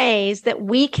 ways that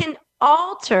we can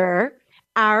alter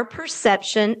our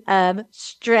perception of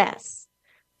stress.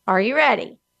 Are you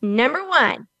ready? Number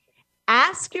 1,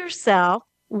 ask yourself,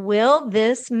 will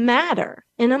this matter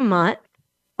in a month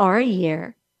or a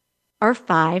year or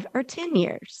 5 or 10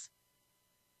 years?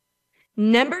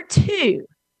 Number 2,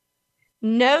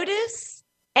 notice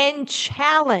and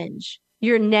challenge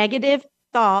your negative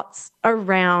thoughts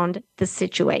around the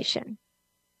situation.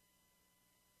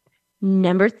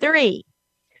 Number 3,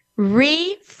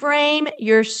 reframe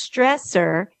your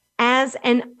stressor as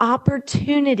an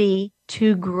opportunity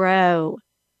to grow.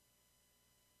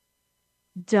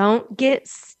 Don't get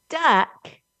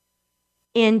stuck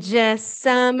in just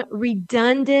some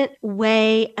redundant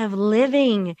way of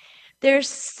living. There's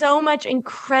so much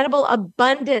incredible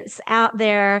abundance out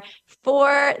there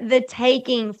for the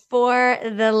taking, for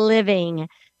the living.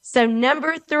 So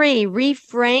number 3,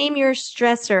 reframe your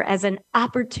stressor as an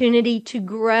opportunity to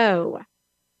grow.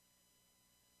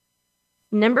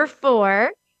 Number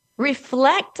 4,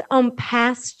 reflect on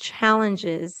past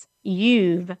challenges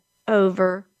you've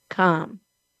overcome.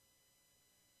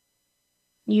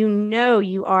 You know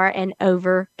you are an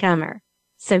overcomer.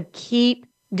 So keep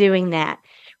doing that.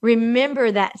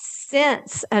 Remember that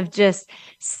sense of just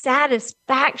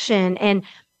satisfaction and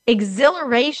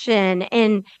exhilaration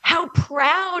and how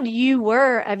proud you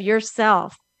were of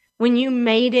yourself when you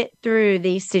made it through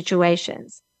these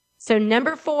situations. So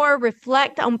number 4,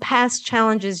 reflect on past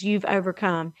challenges you've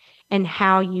overcome and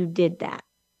how you did that.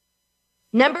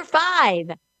 Number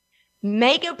 5,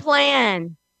 make a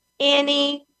plan,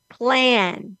 any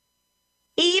plan.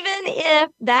 Even if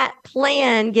that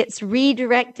plan gets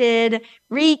redirected,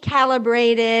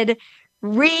 recalibrated,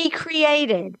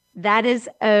 recreated, that is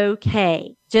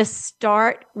okay. Just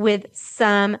start with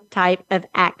some type of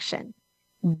action.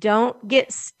 Don't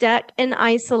get stuck in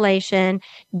isolation.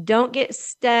 Don't get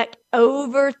stuck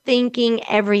overthinking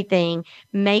everything.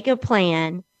 Make a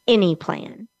plan, any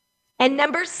plan. And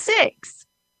number 6,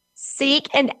 seek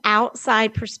an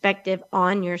outside perspective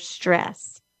on your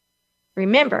stress.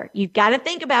 Remember, you've got to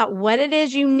think about what it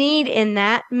is you need in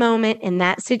that moment, in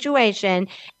that situation,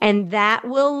 and that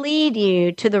will lead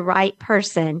you to the right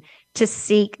person to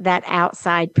seek that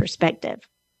outside perspective.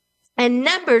 And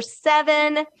number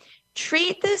 7,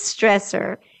 treat the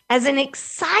stressor as an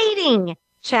exciting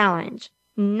challenge,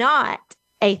 not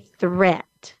a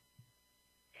threat.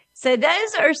 So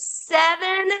those are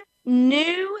 7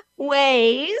 new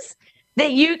ways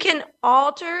that you can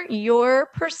alter your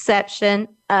perception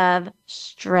of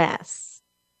stress.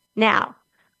 Now,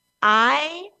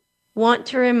 I want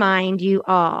to remind you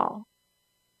all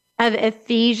of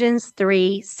Ephesians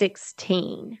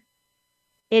 3:16.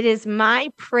 It is my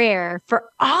prayer for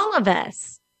all of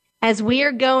us as we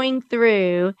are going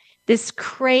through this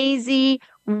crazy,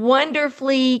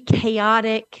 wonderfully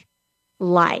chaotic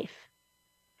life.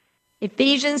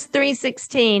 Ephesians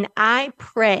 3:16, I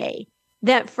pray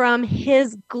that from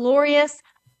his glorious,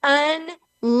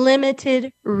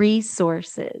 unlimited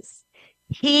resources,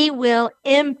 he will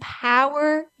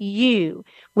empower you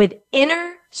with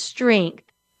inner strength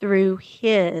through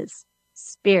his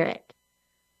Spirit.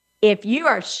 If you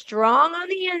are strong on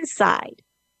the inside,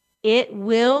 it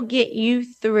will get you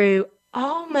through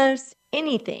almost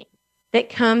anything that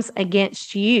comes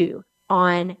against you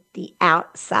on the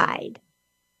outside.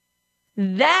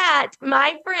 That,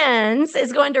 my friends,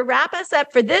 is going to wrap us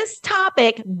up for this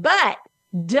topic, but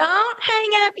don't hang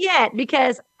up yet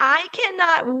because I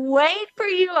cannot wait for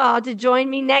you all to join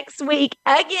me next week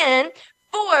again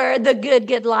for the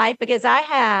Good Life, because I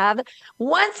have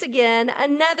once again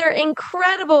another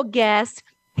incredible guest.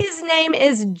 His name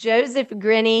is Joseph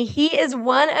Grenny. He is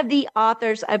one of the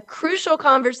authors of Crucial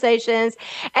Conversations,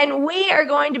 and we are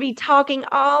going to be talking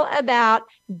all about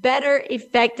better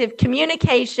effective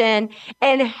communication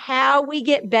and how we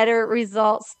get better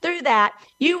results through that.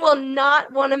 You will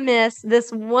not want to miss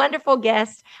this wonderful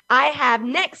guest I have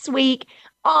next week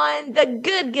on the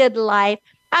Good Life.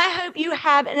 I hope you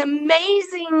have an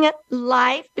amazing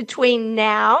life between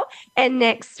now and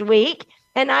next week.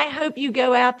 And I hope you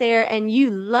go out there and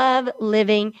you love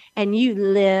living and you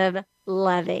live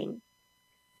loving.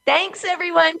 Thanks,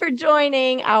 everyone, for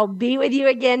joining. I'll be with you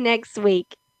again next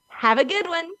week. Have a good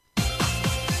one.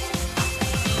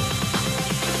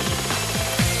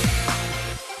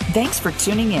 Thanks for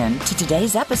tuning in to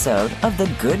today's episode of The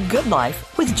Good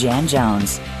Life with Jan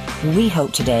Jones. We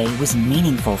hope today was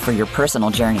meaningful for your personal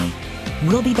journey.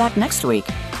 We'll be back next week.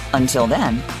 Until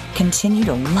then, continue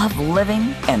to love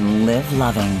living and live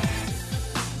loving.